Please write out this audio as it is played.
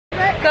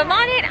Good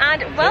morning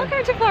and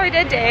welcome to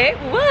Florida Day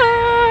 1.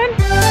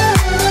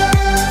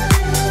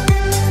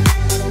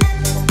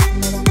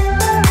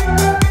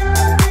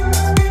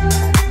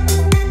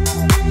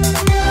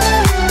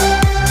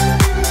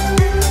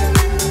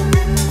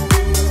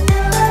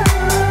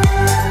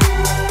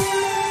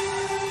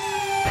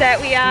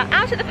 So we are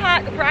out at the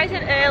park bright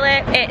and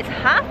early. It's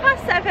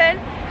 7:30.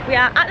 We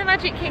are at the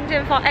Magic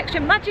Kingdom for extra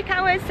magic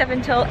hours,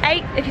 7 till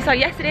 8. If you saw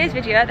yesterday's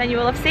video, then you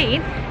will have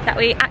seen that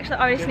we actually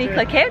already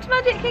sneakily came to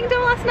Magic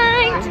Kingdom last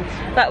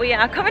night. But we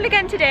are coming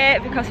again today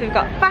because we've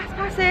got fast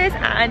passes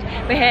and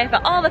we're here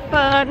for all the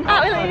fun.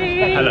 Aren't we,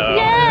 Lee? Hello.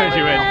 Yeah.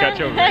 You ready to catch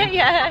up?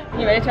 Yeah.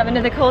 You ready to have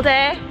another cool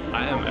day?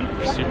 I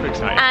am super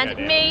excited.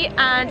 And me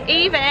and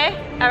Evie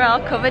are all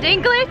covered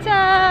in glitter.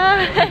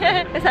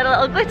 Let's had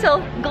a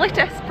little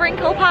glitter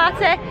sprinkle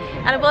party,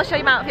 and I will show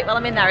you my outfit while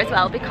I'm in there as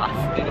well because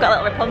we've got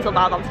a little Rapunzel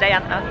bag on today,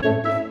 haven't I?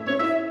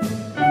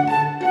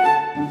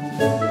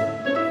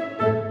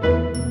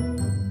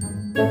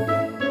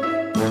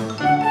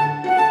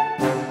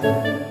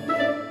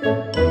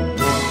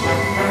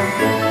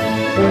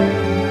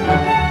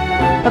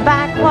 A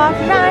backwalk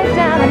right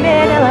down the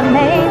middle of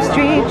Main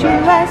Street,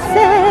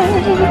 USA.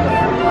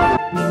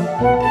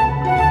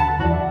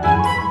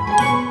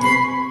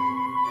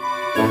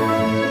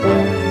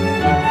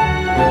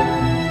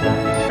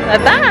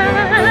 We're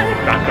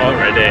back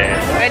already.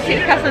 We're going to see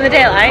the castle in the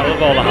daylight. I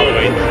love all the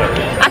Halloween stuff.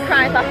 I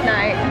cried last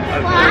night.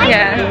 Why?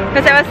 Yeah,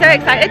 because I was so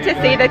excited to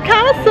see the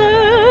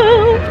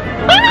castle.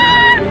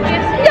 Ah!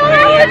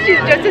 Yeah, she's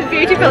just as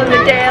beautiful in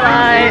the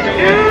daylight.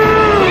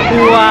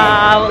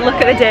 Wow, look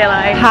at the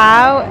daylight.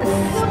 How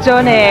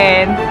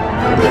stunning.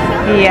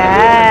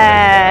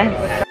 Yes.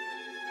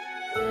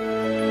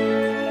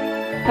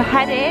 We're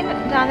heading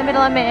down the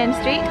middle of Main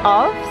Street,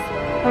 Ovs,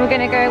 and we're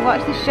going to go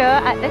watch the show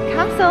at the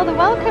castle, the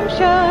welcome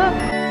show.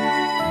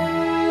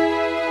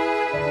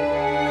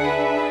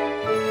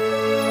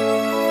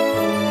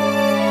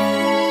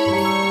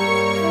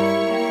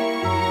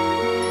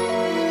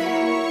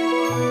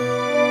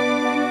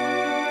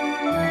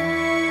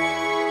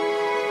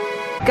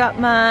 Got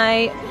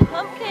my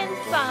pumpkin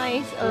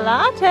spice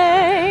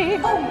latte.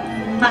 Oh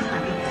my,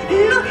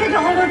 look at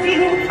all of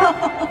you.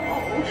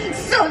 Oh,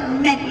 so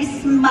many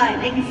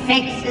smiling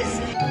faces.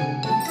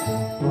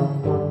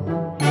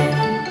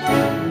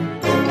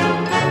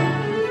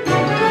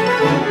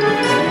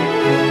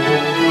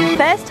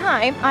 First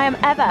time I am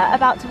ever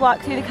about to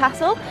walk through the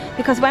castle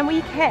because when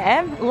we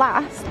came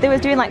last they was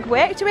doing like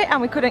work to it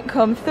and we couldn't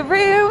come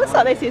through,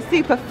 so this is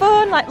super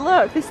fun. Like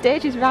look, the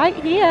stage is right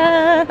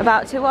here.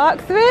 About to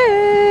walk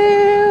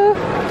through.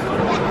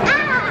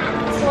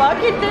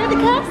 Walking through the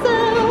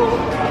castle.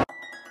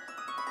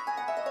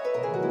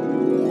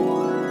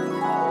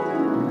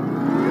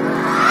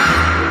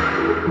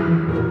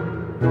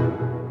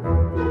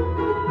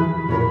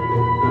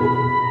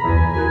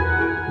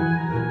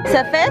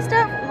 So first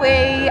up,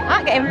 we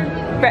aren't getting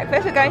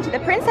breakfast, we're going to the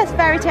Princess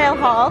Fairy Tale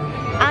Hall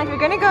and we're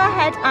going to go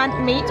ahead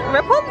and meet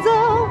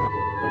Rapunzel.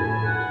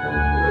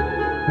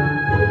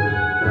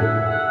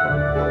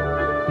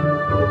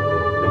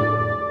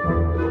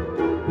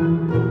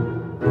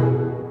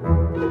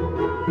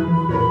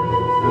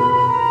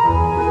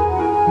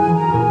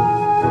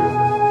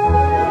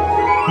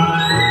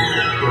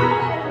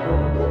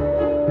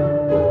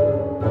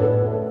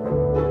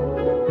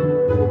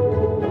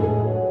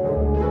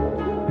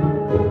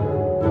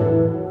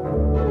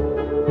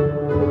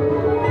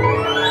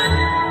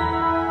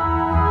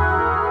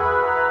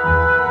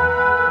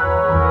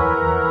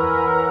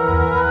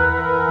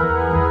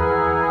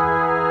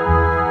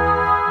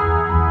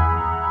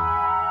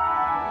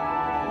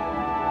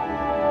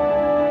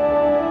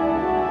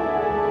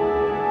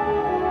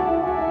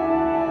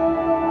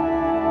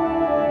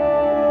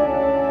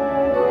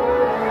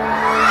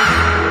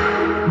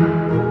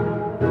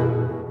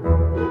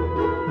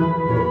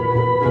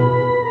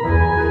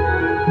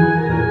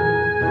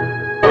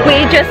 We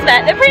just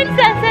met the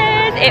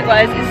princesses. It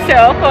was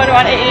so fun,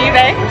 wasn't it,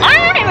 Evie?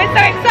 Ah, it was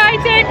so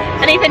exciting.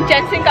 And even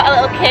Jensen got a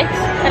little kiss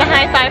and a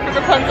high five from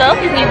Rapunzel,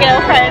 his new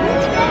girlfriend.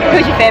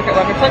 Who's your favourite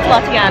one, Rapunzel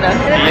or Tiana?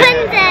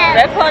 Rapunzel.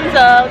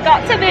 Rapunzel,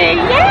 got to be,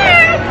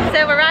 yeah!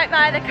 So we're right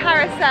by the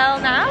carousel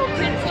now,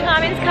 Prince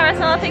Charming's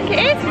carousel I think it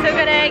is. So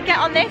we're gonna get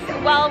on this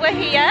while we're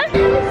here.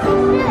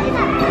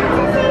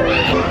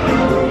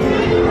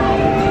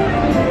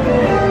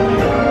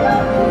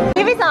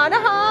 Evie's on a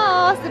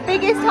horse, the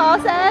biggest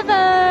horse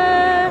ever.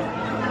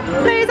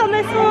 Please on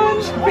this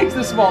one. Pick's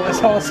the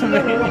smallest horse for me.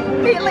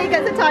 Lee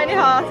gets a tiny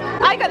horse.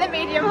 I got the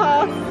medium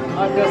horse.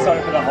 I feel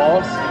sorry for the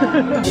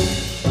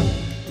horse.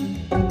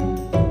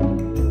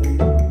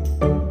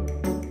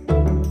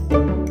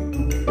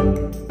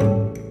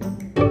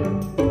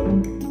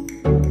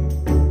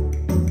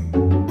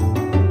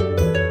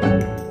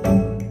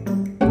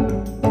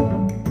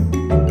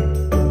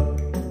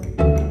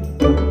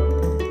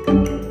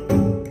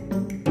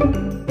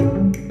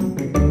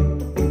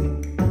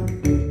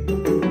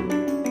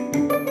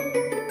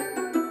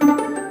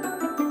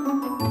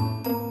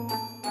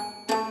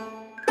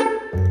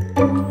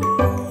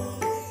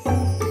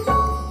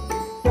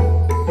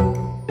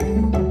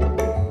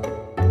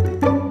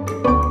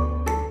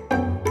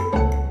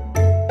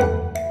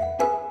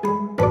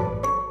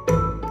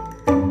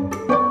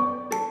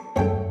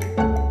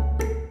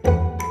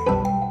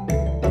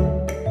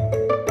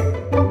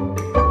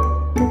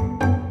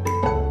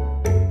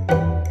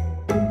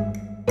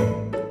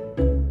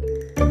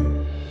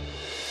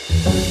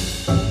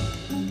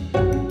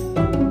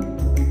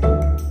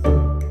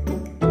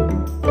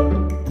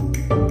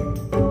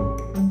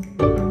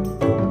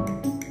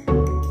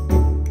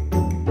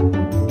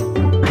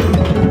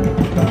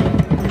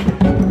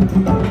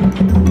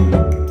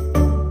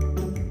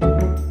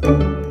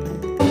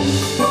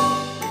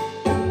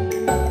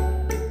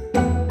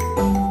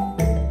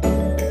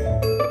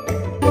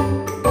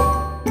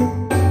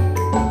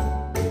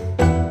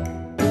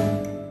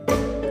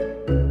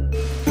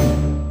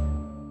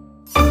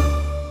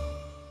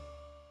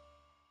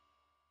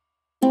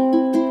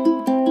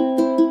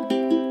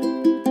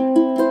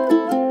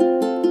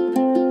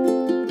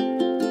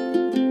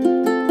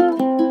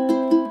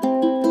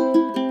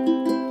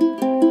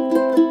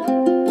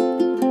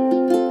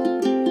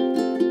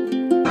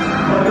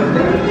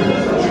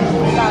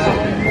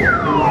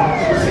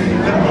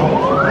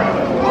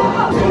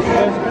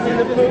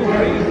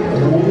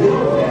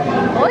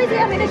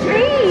 having a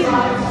dream.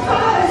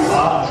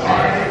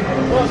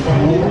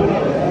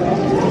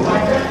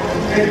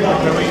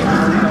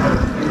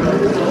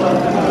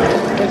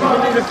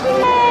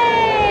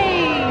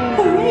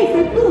 Hooray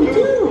for Blue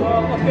too!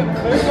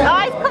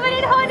 Oh, it's coming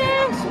in, honey.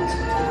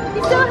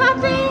 You so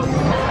happy?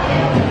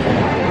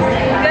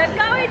 Good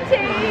going,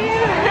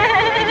 team.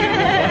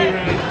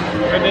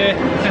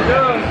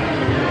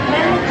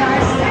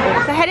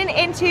 So heading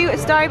into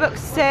Storybook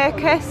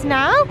Circus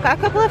now. Got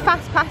a couple of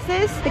fast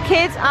passes. The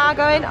kids are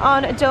going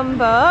on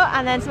Dumbo,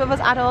 and then some of us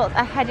adults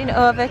are heading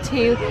over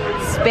to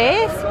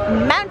Space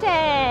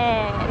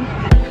Mountain.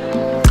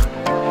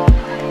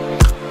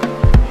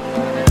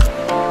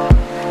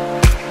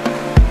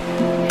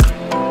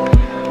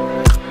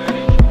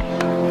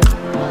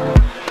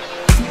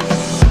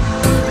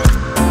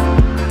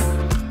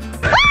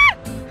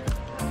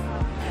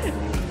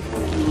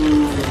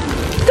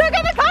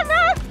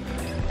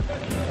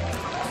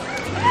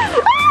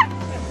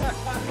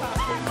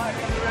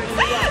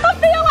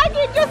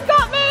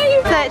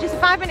 Just a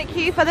 5-minute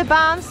queue for the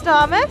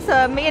Barnstormer,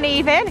 so me and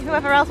Evie,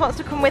 whoever else wants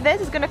to come with us,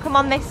 is going to come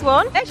on this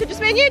one. Should just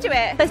me and you do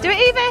it? Let's do it,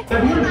 Evie.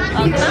 Here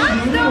we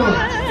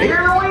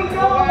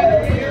go!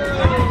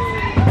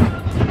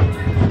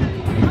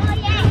 Oh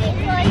yeah,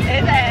 it's like...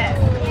 Is it?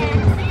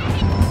 Yeah.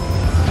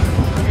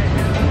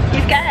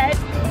 You scared?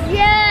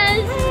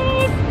 Yes!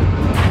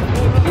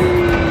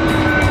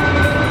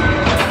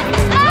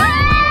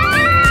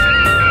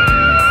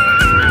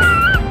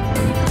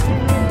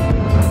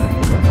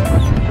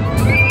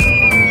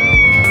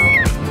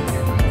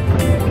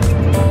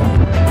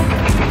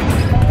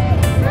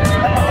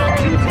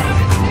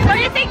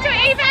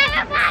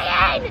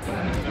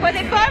 Was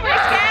it fun? Was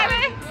it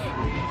scary?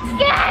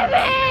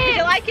 Scary! Did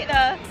you like it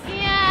though?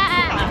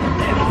 Yeah!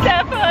 So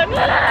fun!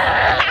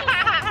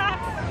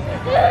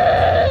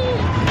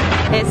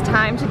 It's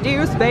time to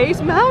do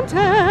Space Mountain!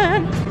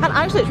 And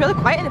actually it's really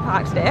quiet in the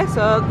park today,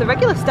 so the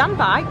regular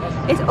standby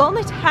is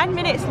only 10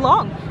 minutes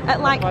long at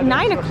like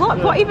 9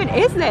 o'clock. What even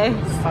is this?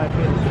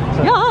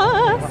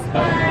 Yes!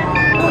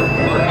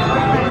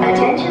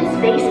 Attention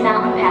Space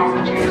Mountain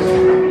passengers.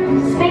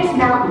 Space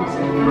Mountain is a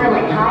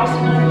thrilling,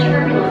 high-speed,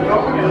 turbulent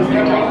roller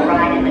coaster type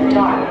ride in the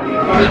dark.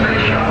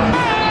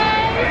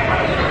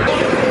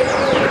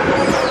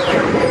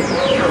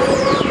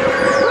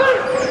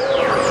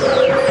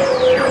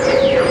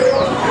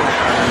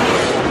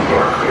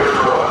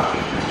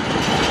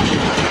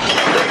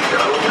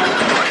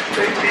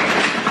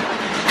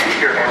 Keep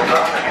your hands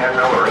on and hands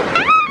over.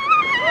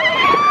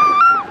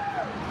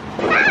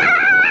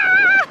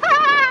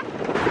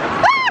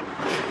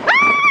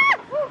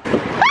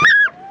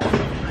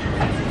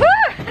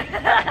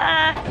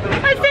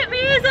 I took my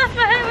ears off,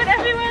 my hair went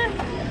everywhere.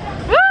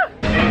 Woo!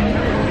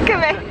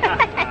 Come here.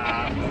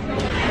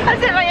 I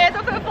took my ears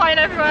off, they were flying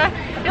everywhere.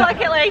 You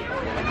like it, Lee?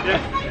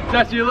 Yeah,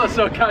 Jess, you look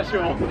so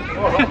casual.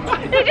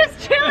 You're just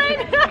chilling.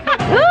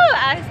 Woo,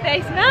 at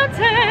Space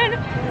Mountain.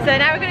 So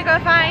now we're going to go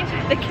find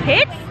the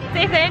kids,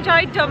 see if they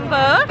enjoyed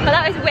Dumbo. But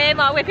that was way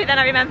more whippy than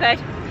I remembered.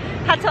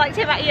 Had to like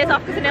take my ears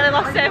off because I nearly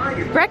lost them.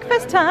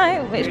 Breakfast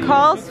time, which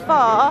calls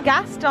for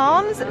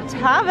Gaston's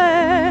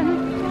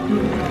Tavern.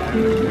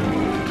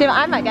 Do you know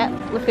what, I might get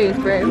LeFou's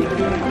brew.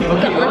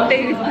 Get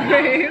LeFou's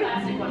brew.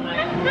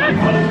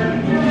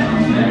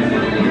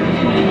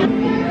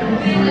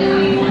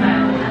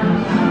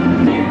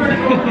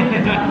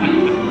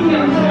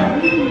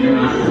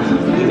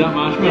 Is that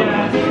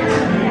marshmallow?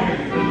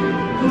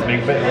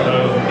 Big bit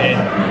in.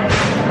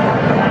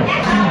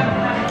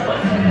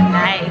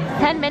 Nice.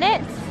 10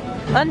 minutes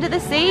under the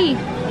sea.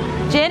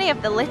 Journey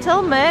of the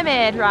Little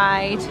Mermaid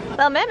ride.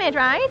 Little Mermaid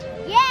ride?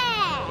 Yeah!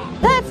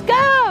 Let's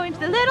go into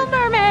the Little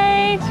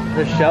Mermaid.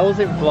 The shells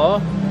in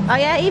floor. Oh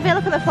yeah, Evie,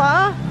 look at the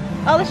floor.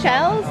 All the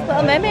shells,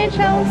 Little Mermaid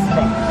shells.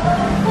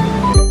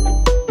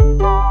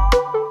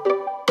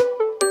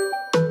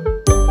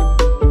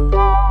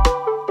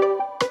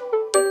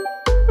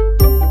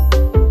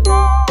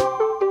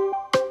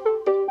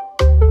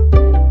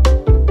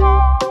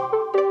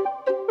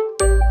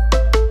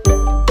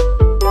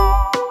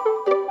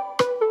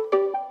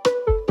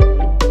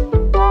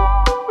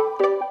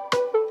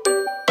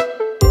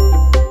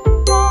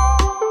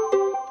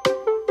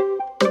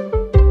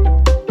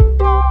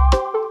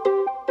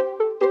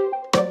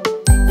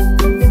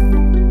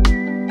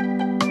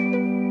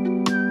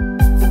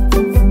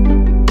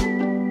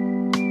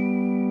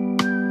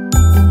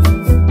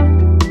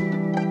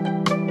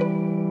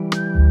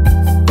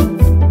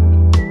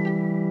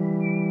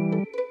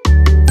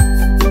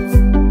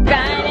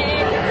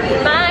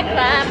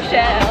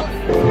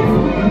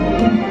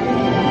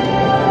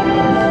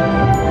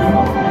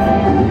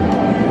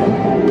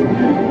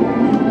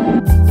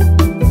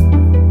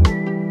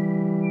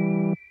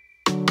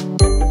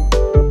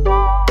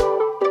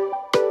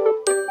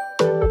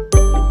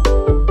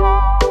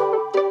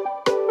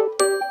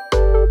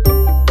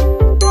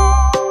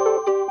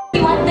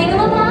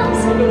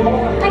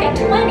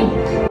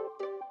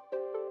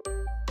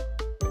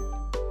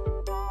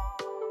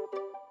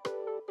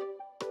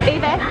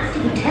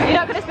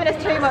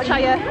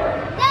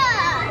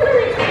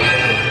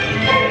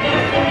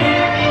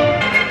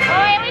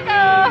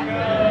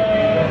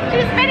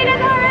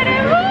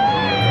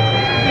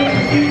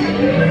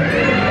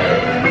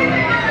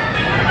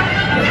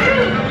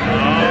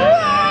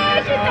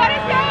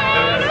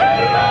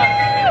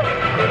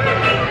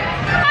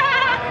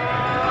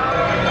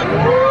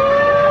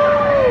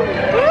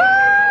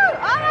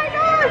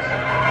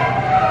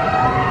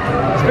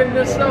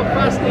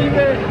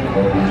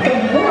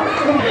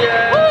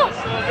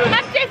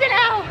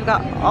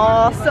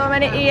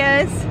 pointy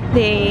ears,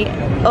 the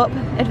Up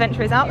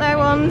Adventurers Out There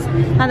ones,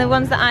 and the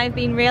ones that I've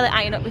been really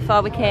eyeing up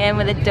before we came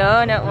with the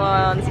donut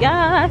ones.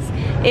 Yes!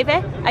 Evie,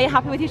 are you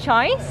happy with your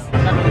choice?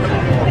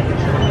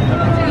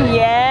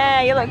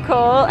 Yeah, you look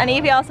cool. And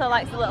Evie also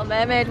likes the Little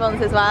Mermaid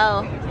ones as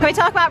well. Can we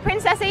talk about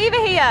Princess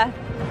Evie here?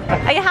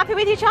 Are you happy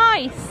with your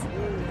choice?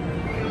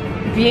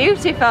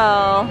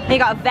 Beautiful. You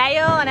got a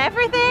veil and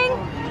everything.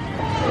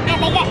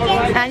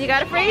 And you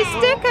got a free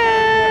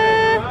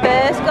sticker.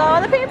 First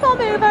go the people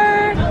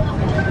mover.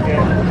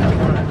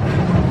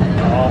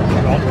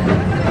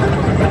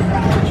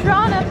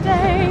 Tron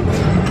update.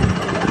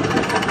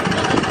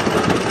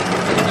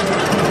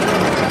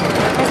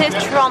 This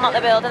is Tron at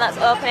the building that's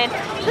opening.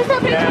 Is this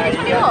opening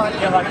 2021?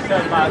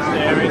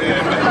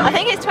 I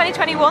think it's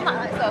 2021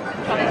 that it's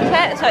opening, isn't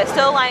it? So it's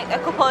still like a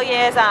couple of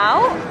years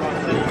out.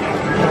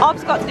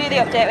 Ob's got to do the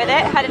update with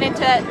it, heading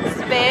into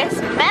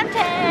Space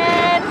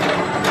Mountain.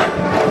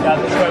 Yeah,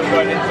 this way we're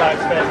going inside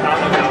Space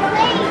Mountain now.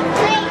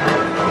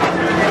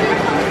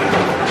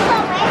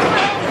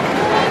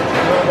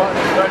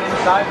 Going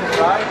inside this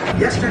ride?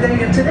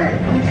 Yesterday and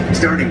today,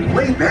 starting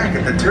way back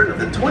at the turn of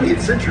the 20th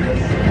century.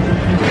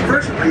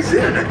 First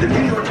presented at the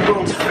New York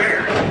World's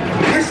Fair,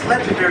 this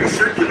legendary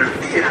circular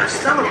theater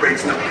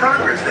celebrates the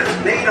progress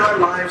that's made our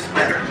lives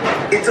better.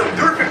 It's a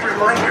perfect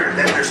reminder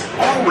that there's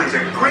always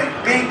a great,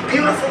 big,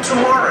 beautiful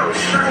tomorrow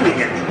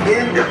shining at the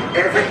end of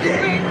every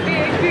day.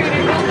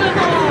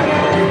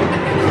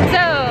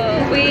 So,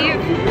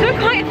 we've done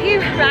quite a few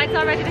rides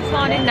already this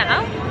morning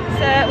now.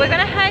 So we're going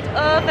to head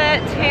over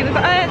to, we've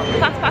got a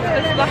fast pass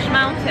for Splash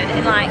Mountain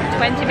in like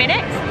 20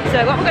 minutes.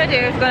 So what we're going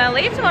to do is we're going to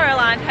leave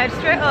Tomorrowland, head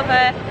straight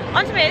over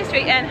onto Main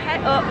Street and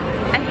head up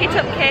and hit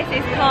up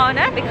Casey's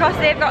Corner because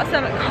they've got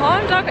some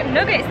corn dog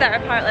nuggets there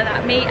apparently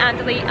that me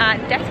and Lee are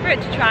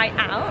desperate to try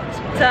out.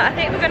 So I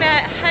think we're going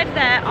to head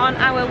there on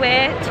our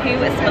way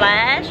to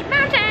Splash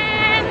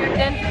Mountain.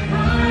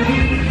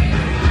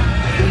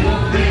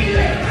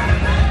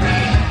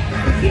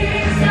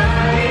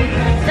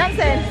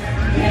 Dancing.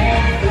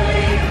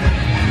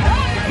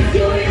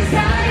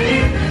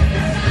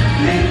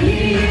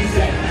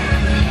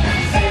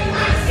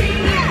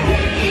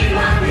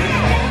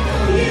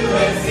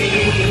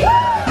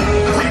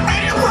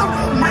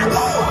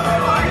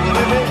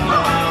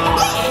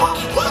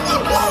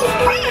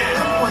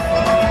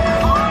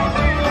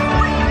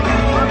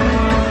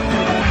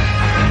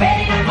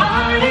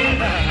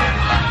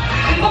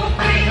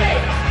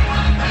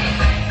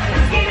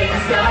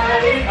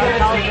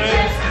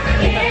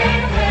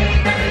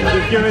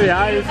 Just give me the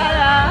eyes.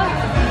 Hello.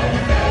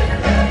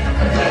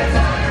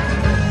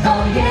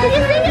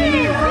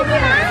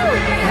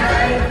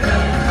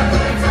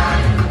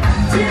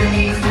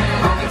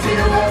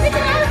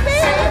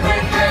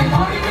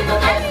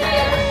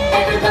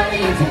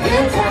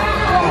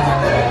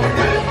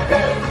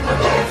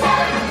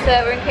 So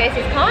we're in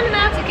Casey's Corner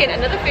now to get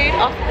another food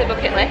off the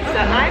bucket list. So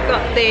I've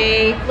got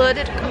the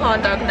loaded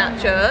corn dog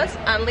nachos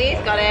and Lee's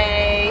got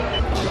a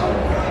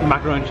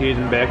Macaroni, cheese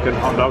and bacon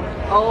hot dog.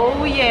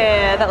 oh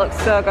yeah, that looks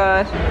so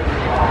good.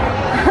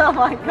 Oh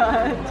my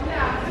god.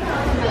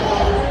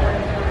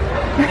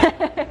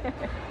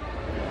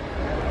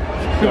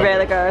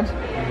 Really good.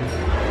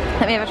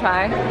 Let me have a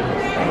try.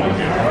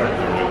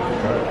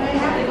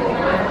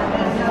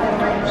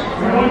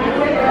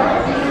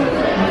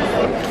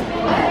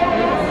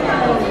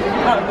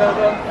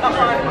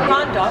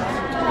 Corn dogs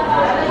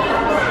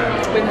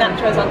with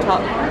nachos on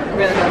top.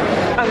 Really good.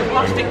 And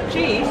plastic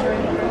cheese.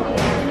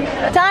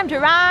 Time to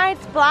ride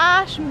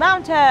Splash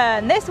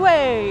Mountain. This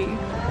way.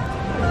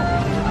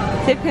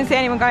 See if we can see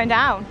anyone going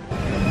down.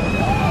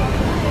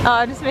 Oh,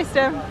 I just missed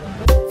him.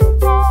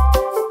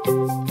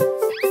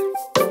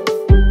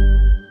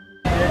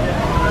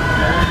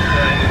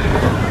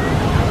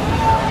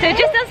 So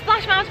just on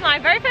Splash Mountain, my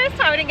very first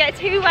time, I didn't get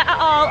too wet at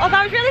all. Although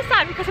I was really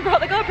sad because I brought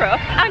the GoPro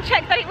and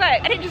checked that it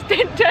worked and it just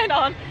didn't turn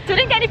on. So I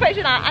didn't get any footage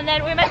of that. And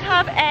then we were meant to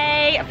have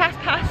a fast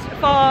pass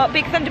for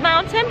Big Thunder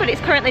Mountain, but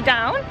it's currently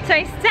down. So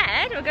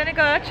instead, we're gonna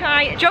go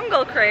try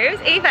Jungle Cruise.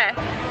 Eva,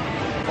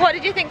 what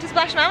did you think to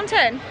Splash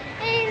Mountain?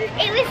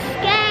 It was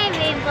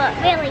scary, but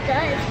really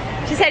good.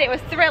 She said it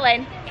was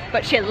thrilling,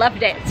 but she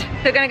loved it.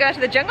 So we're gonna go to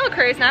the Jungle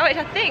Cruise now, which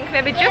I think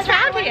maybe just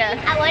round here.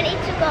 I wanted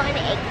to go on it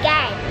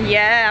again.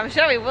 Yeah, I'm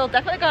sure we will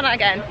definitely go on it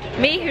again.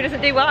 Me, who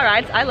doesn't do water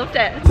rides, I loved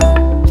it.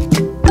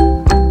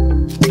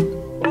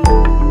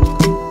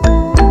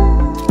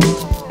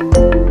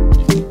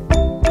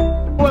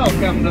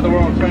 Welcome to the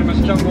world famous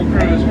Jungle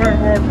Cruise. We're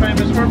world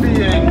famous for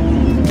being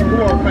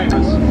world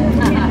famous.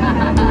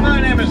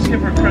 My name is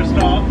Skipper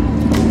Kristoff.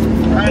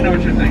 I know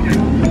what you're thinking.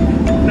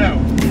 No,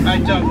 I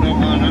don't know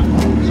Anna,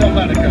 so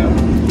let it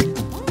go.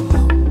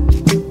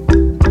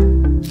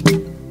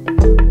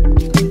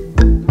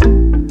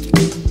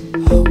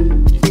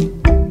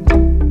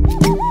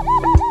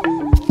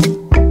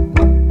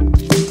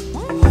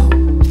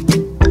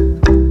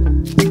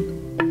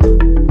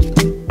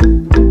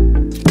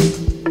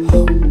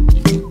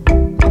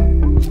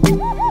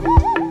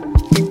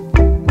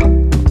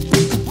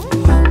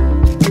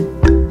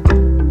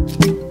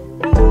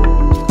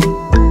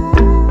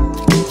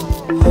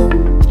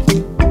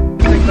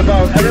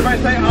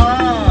 say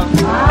ah.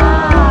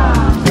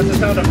 Ah. That's the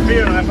sound of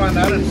fear, and I find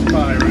that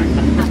inspiring.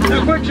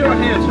 Now, quick show of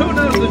hands. Who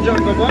knows the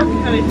Jungle Book?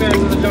 Any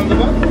fans of the Jungle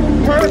Book?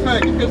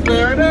 Perfect, because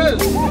there it is.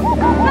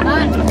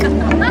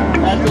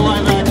 That's the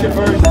live action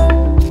version.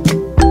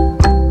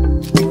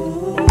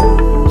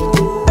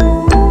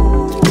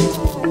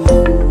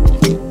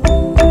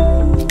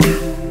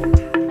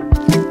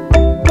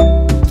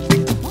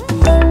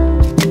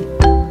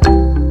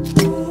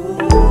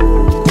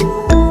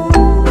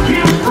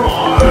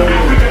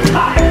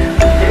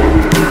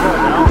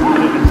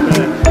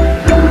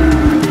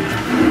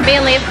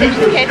 Ditch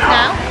the kids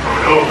now.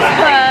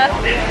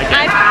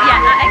 I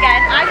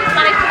just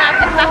managed to have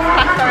the fast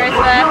pass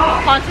for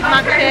Haunted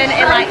Mansion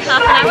in like half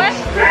an hour.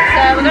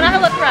 So we're going to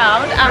have a look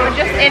around and we're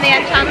just in the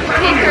Enchanted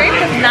Secret room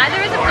because neither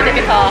of us have done it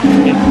before.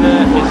 It's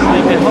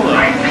Sleepy Hollow.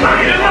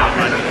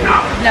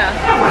 No.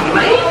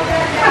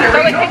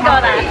 But we can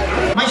go there.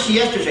 My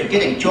siestas are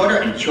getting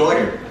shorter and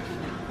shorter.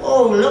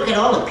 Oh, look at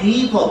all the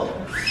people.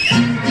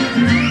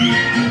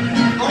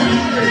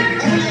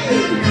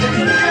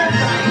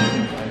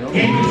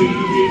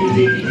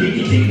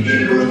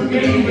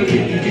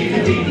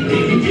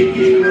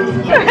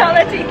 We're at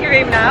the tiki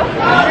room now.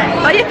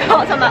 What are your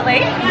thoughts on that, Lee?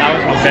 That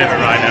was my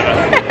favourite ride ever.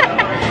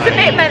 It's a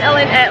bit mental,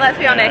 isn't it?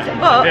 Let's be honest.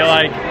 But I feel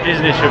like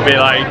Disney should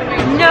be like,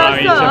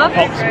 so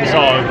pop some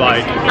sort of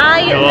like.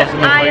 I have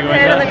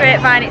heard on the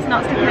grapevine it's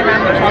not sticking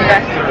around much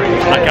longer.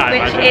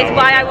 Which is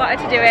why I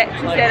wanted to do it,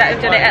 to say that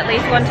we've done it at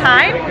least one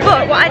time.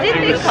 But what I did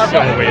think of,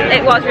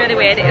 it was really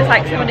weird. It was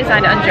like someone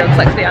designed it on drugs,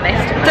 let's be honest.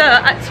 So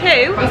at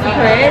 2,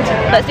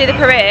 let's do the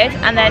parade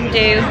and then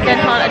do the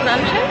Haunted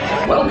Mansion.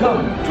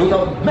 Welcome to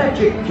the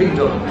Magic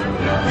Kingdom.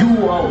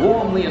 You are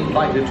warmly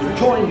invited to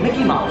join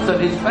Mickey Mouse and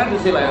his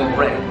Fantasyland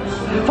friends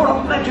for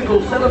a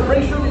magical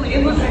celebration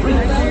in the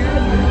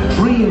streets.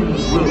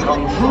 Dreams will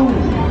come true,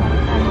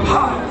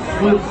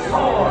 hearts will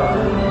soar,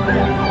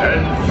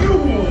 and you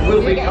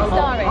will become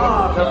a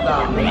part of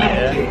the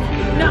magic.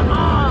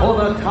 For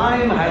the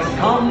time has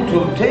come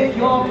to take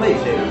your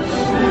places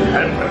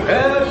and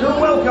prepare to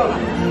welcome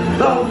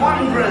the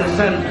wondrous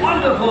and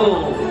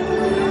wonderful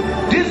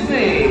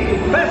Disney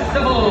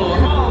Festival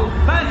of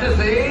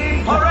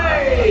Fantasy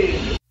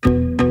Parade!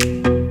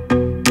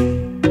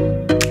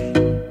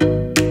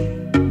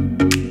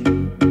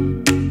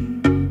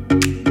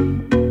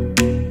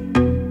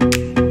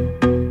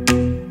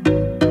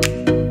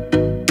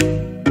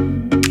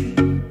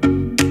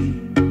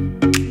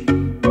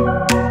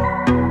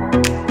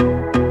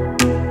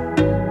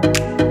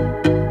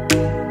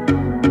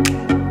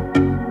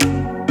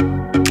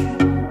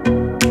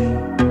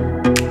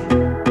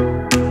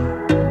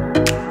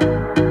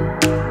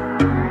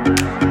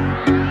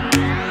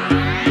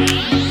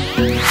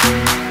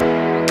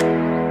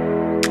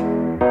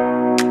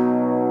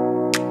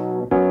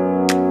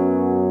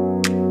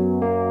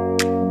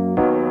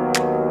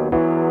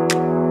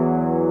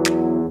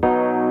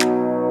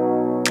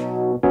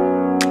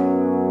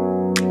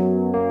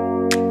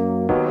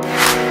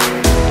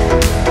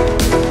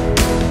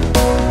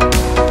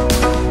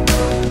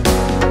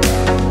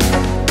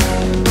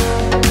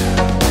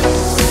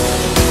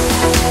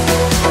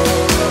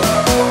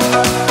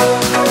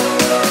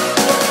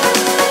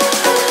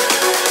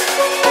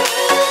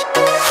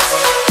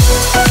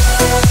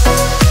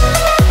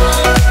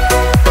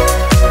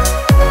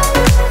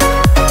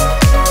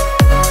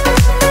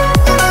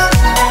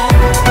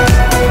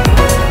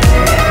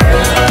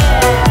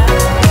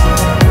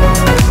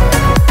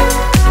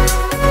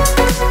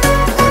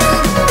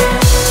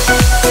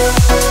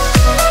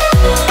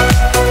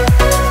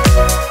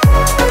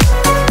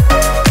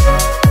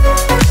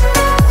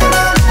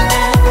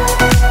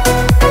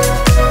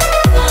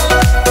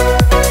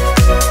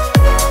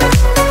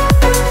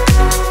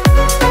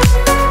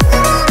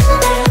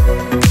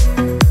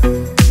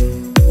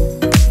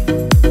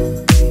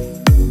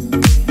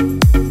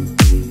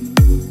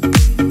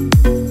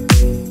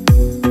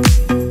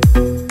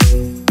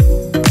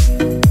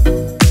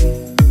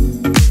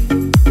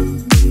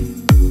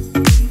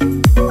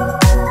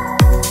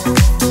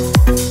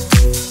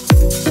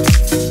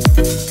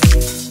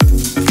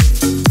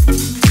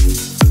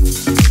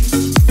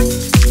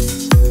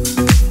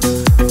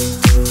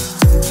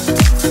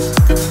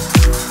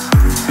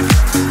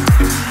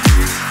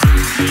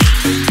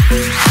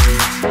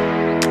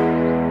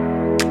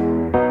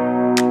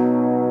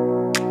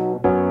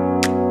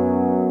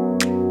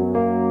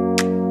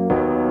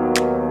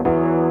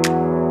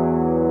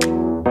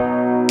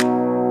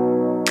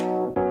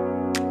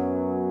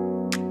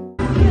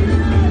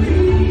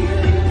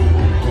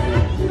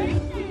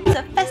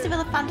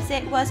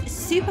 It was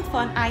super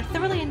fun. I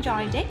thoroughly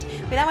enjoyed it.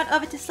 We then went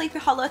over to Sleepy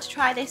Hollow to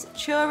try this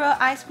churro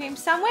ice cream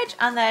sandwich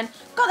and then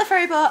got the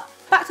ferry boat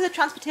back to the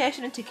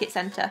transportation and ticket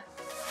centre.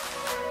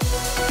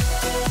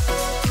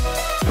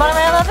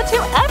 Monorail over to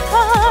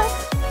Epcot.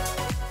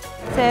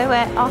 So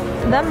we're off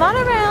the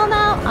monorail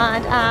now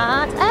and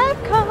at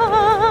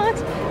Epcot.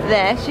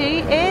 There she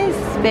is,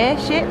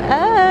 Spaceship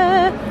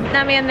Earth.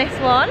 Now me on this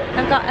one,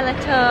 I've got a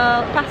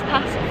little fast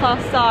pass for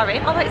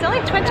soaring, although it's only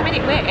a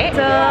 20-minute wait.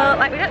 So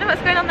like we don't know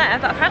what's going on there,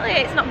 but apparently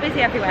it's not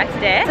busy everywhere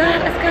today. So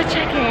let's go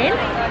check in.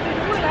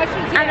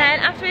 And then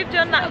after we've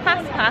done that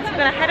fast pass, we're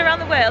going to head around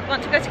the world. We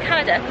want to go to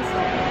Canada because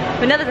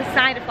we know there's a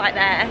cider flight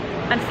there,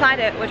 and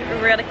cider would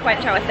really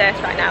quench our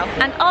thirst right now.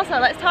 And also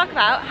let's talk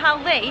about how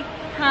Lee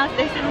has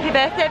this happy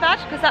birthday badge,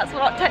 because that's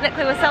what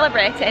technically we're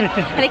celebrating.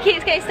 And he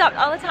keeps getting stopped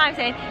all the time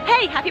saying,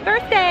 hey, happy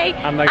birthday!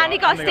 And he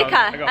got a sticker,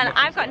 and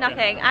I've got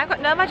nothing. I've got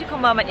no magical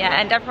moment yet,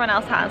 and everyone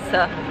else has,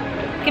 so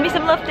give me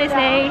some love,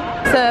 Disney.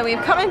 So we've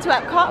come into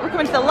Epcot, we're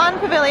coming to the Land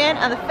Pavilion,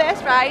 and the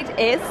first ride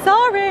is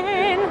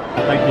soaring.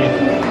 Thank you.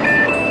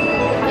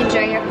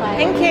 Enjoy your play.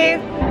 Thank you.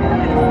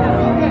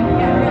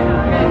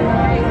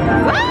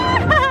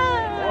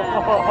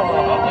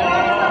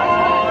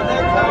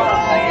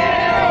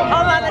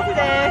 Oh man, this is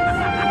it.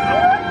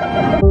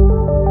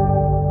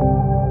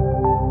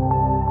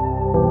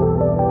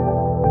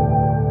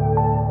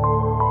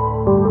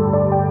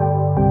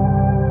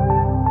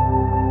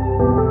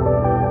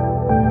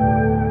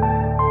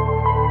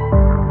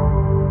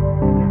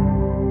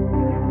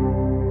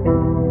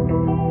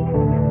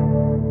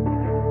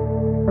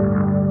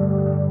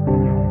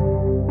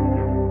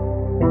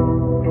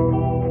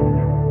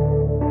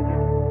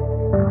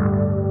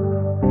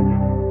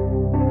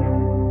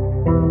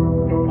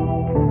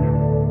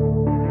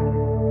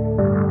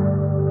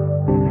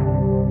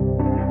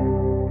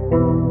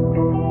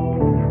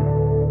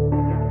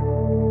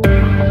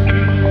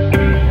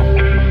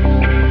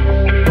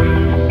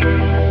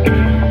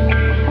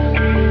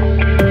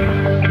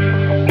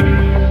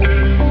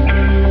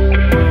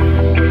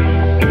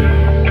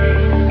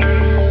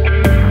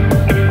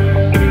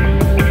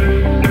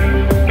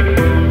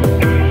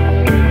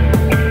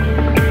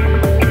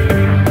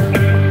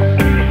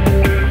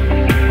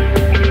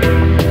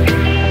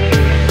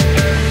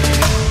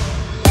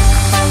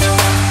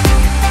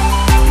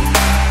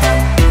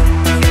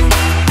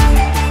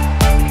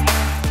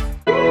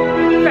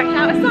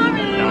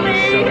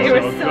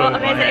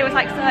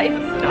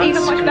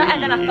 Even much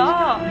better than I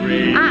thought.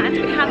 And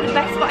we had the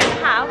best spot in the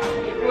house.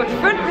 We were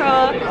front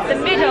row, the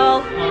middle.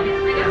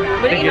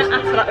 We didn't even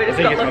ask for that, we just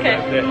got lucky.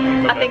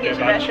 I think it's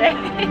your birthday.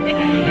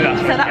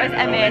 So that was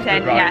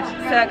amazing, yeah,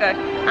 so good.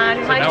 And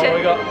we managed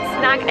to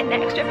snag an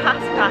extra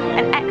fast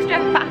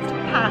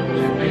pass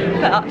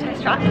for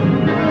Octo's track.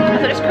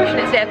 So they're just crushing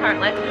it today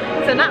apparently.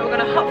 So now we're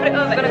going to hop it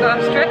over, we're going to go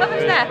straight over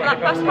to there for that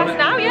fast pass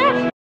now,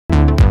 yeah?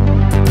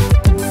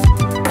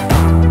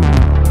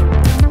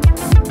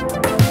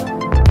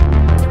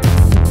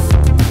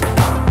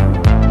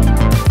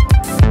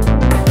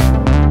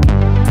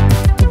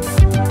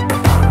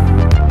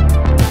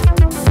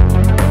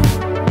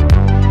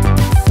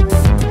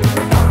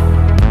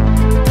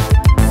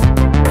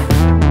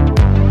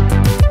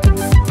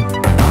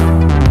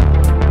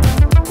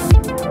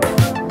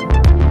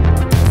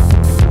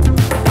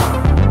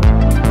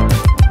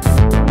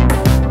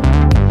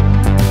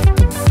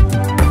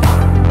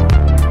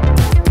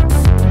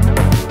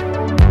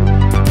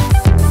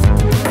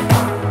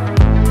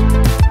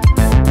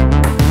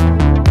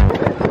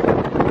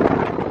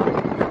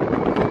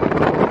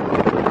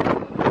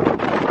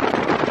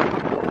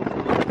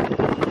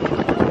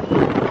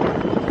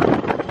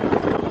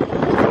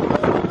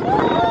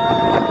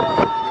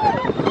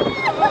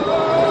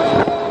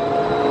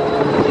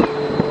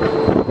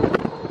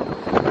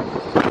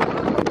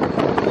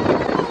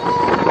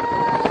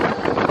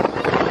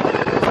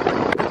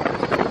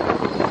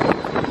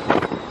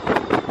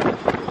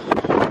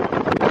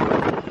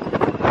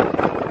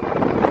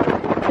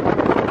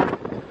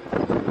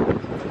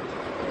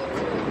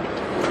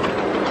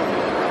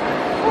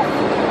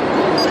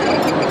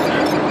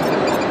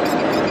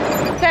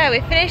 We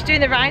finished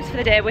doing the rides for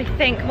the day, we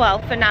think, well,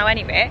 for now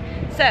anyway.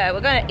 So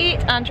we're going to eat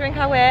and drink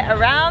our way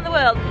around the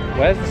world.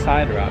 Where's the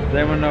cider at? Does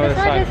anyone know where the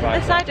cider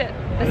is?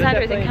 The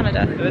cider is in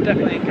Canada. They're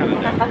definitely in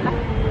Canada.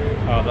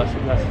 Oh, that's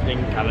in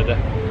Canada.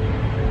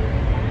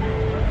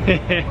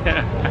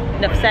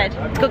 Enough said.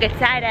 Let's go get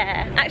cider.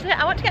 Actually,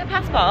 I want to get a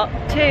passport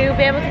to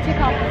be able to tick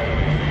off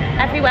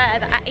everywhere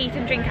that I eat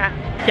and drink at.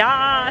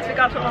 Yes, we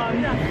got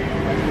one.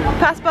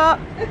 Passport.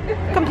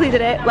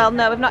 Completed it. Well,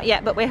 no, we've not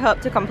yet, but we hope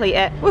to complete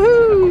it.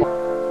 Woohoo!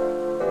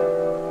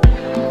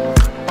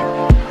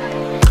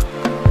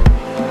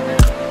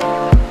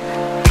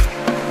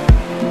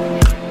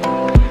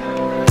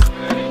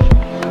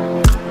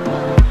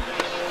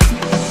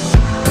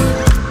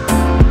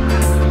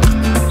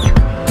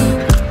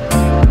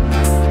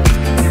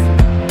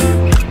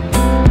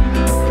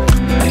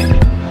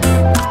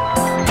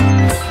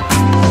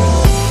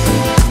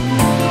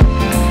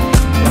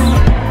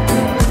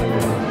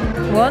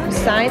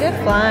 Cider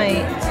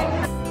flight.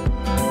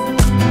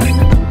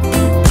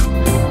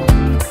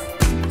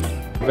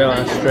 A bit like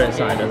a straight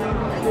cider.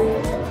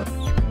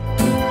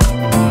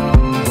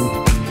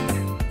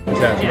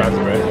 That's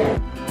raspberry.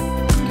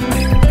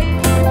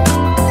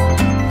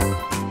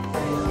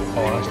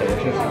 Oh, that's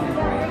delicious.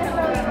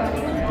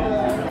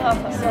 Oh,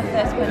 that's so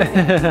thirsty.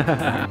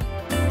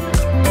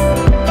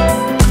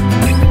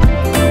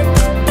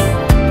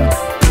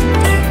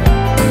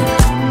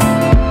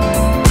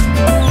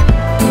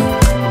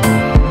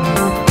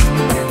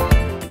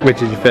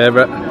 Which is your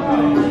favourite?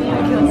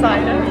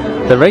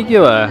 Cider. The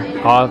regular?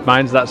 Oh,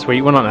 mine's that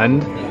sweet one on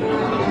end.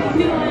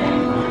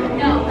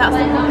 That's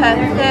like the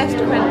perfect taste,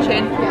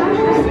 crunching.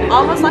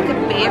 Almost like a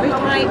beery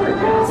type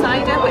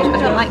cider, which I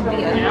don't like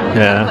beer.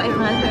 Yeah. But it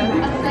reminds me of.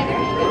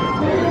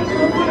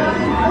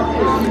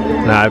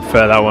 Nah, I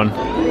prefer that one.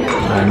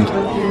 And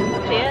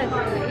Cheers.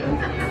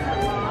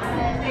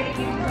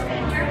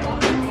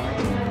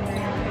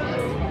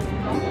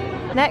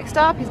 Next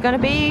up is going to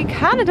be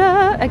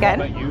Canada again.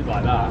 you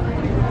like that.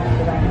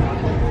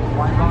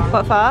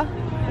 What for?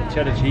 The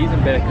cheddar cheese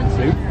and bacon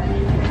soup.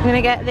 I'm going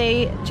to get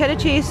the cheddar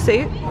cheese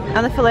soup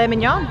and the filet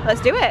mignon.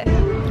 Let's do it.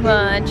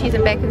 One cheese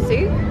and bacon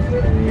soup.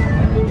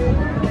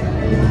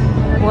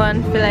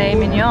 One filet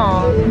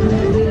mignon.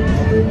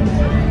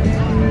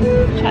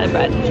 Cheddar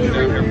bread.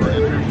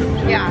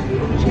 Yeah.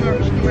 She's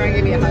going to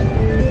give me a hug.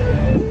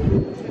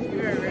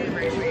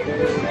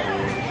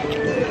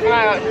 Oh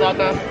my god, it's so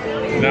good.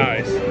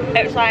 Nice.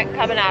 It's like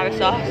carbonara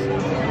sauce.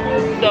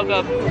 So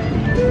good.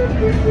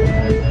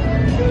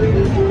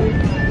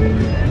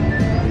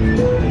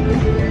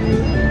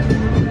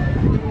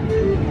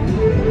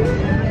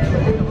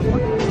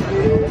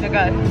 So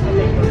good.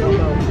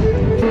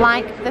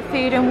 Like the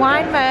food and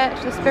wine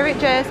merch, the Spirit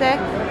jersey.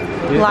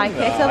 Like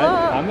it a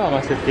lot. I'm not a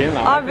massive fan of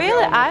that. Oh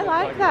really? I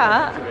like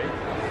that.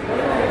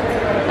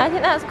 I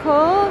think that's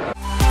cool.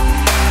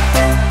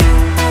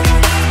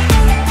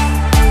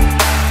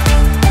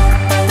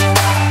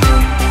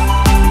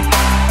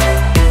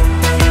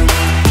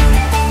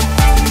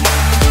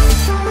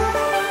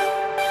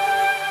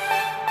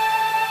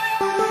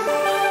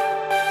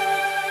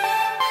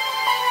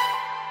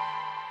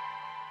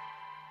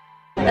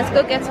 Let's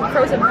go get some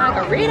frozen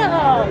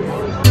margaritas.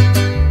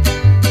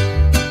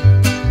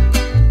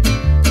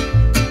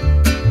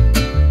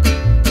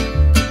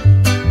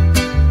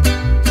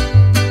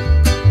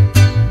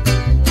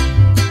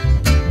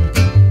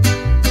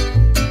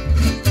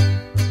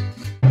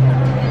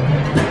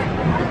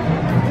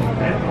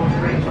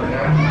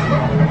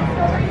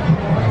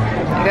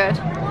 Good.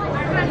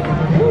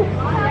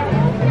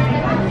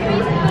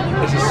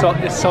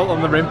 It's salt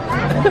on the rim.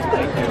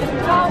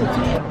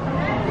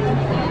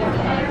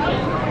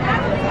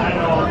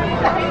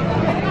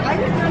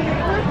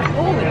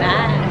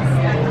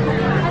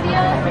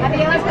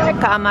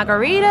 Got our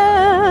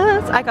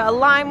margaritas. I got a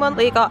lime one.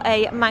 Lee got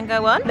a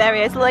mango one. There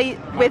he is, Lee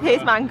with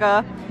his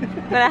mango.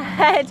 Gonna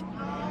head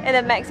in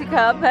the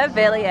Mexico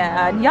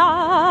Pavilion.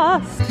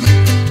 Yes.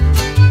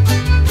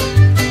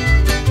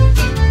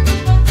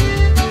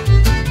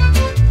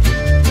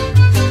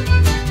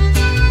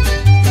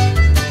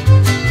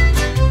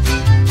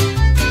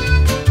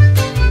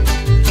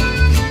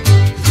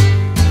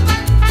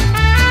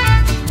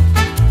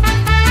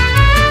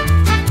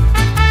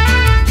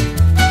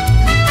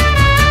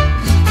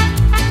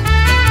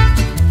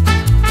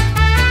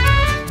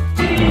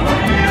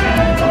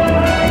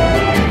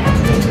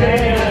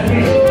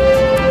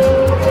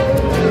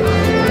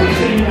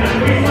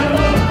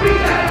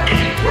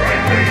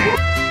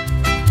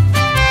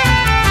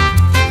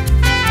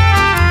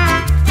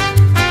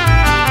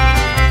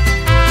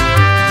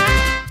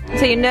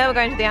 So you know we're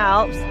going to the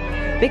Alps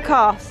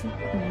because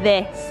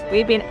this.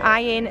 We've been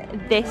eyeing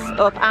this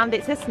up and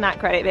it's a snack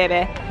credit,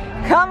 baby.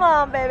 Come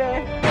on, baby.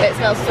 It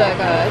smells so good,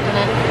 doesn't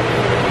it?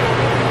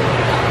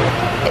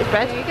 It's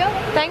bread. There you go.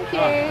 Thank you.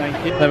 Oh,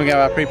 thank you. Then we get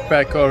our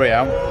pre-prepared curry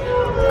out.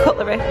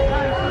 Cutlery.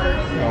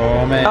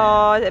 Oh, mate.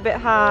 Oh, is it a bit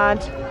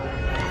hard?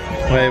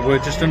 Wait, we're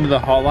just under the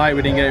hot light.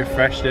 We didn't get it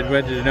fresh, did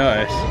we? Did you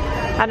notice?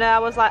 I know, I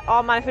was like,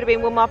 oh man, if it had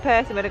been one more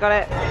person, we'd have got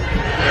it.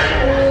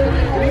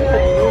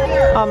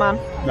 Oh man.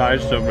 No,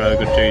 it's some really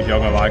good cheese. You're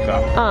gonna like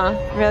that. Oh,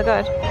 real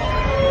good.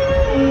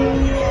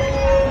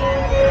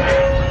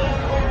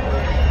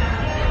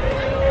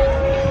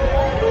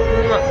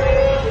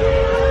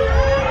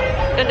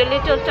 And the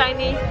little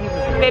tiny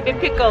baby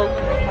pickle.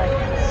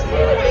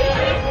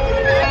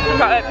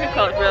 That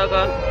pickle's real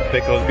good.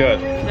 Pickle's good?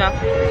 Yeah.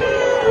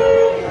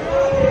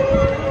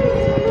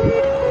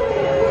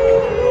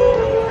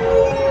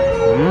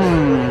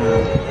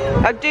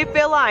 I do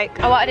feel like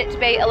I wanted it to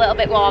be a little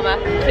bit warmer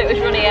so it was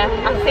runnier.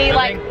 I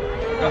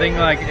think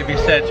like if you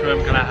said to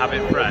him, can I have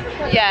it fresh?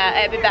 Yeah,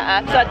 it'd be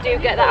better. So I do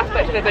get that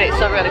aspect of it, but it's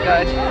still really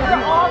good.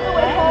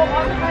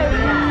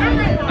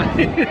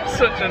 You're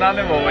such an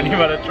animal when you've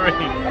had a drink.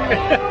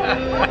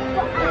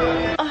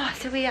 Oh,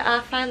 so we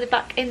are finally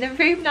back in the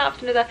room now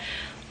after another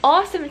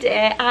awesome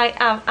day. I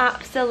am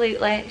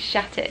absolutely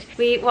shattered.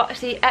 We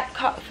watched the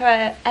Epcot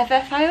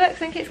Forever fireworks, I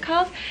think it's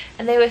called,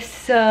 and they were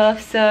so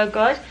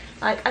good.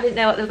 Like, I didn't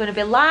know what they were going to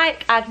be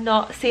like. I'd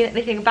not seen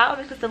anything about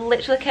them because they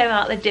literally came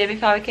out the day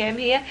before we came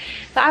here.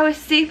 But I was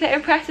super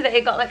impressed with it.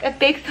 It got like a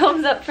big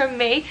thumbs up from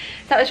me.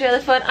 That was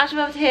really fun. As we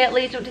over here,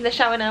 Lee jumped in the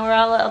shower now. We're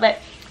all a little bit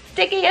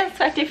sticky and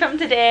sweaty from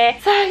today.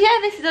 So yeah,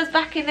 this is us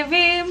back in the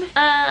room,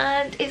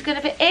 and it's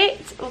gonna be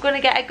it. We're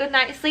gonna get a good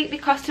night's sleep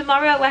because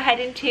tomorrow we're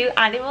heading to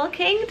Animal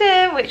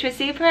Kingdom, which we're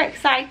super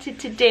excited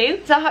to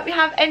do. So I hope you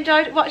have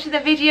enjoyed watching the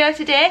video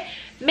today.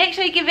 Make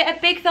sure you give it a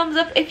big thumbs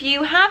up if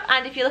you have,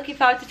 and if you're looking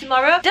forward to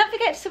tomorrow. Don't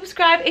forget to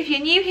subscribe if you're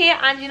new here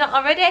and you're not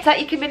already, so that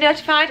you can be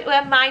notified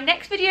when my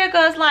next video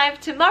goes live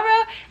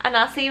tomorrow, and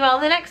I'll see you all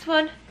in the next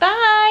one.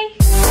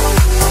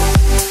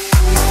 Bye!